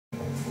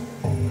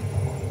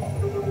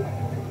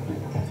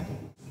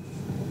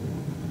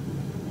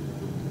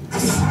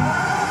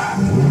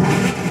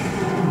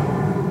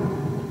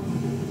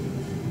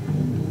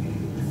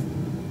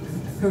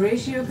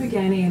Horacio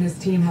Pagani and his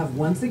team have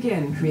once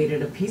again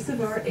created a piece of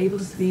art able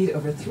to speed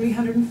over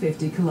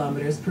 350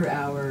 kilometers per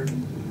hour.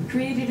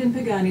 Created in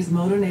Pagani's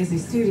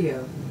Moronese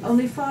studio,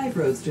 only 5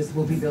 roadsters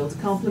will be built,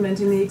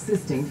 complementing the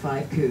existing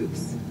 5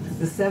 coupes.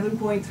 The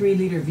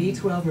 7.3-liter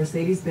V12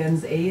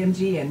 Mercedes-Benz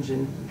AMG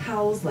engine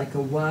howls like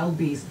a wild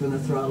beast when the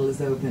throttle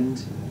is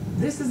opened.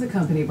 This is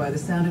accompanied by the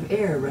sound of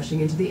air rushing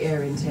into the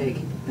air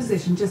intake,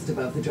 positioned just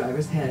above the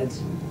driver's head.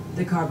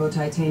 The Carbo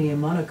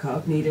titanium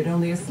monocoque needed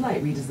only a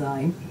slight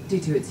redesign, due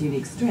to its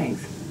unique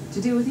strength,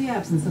 to deal with the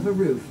absence of a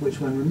roof, which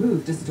when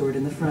removed is stored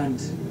in the front.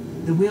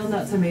 The wheel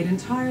nuts are made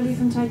entirely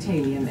from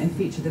titanium and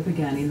feature the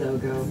Pagani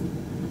logo.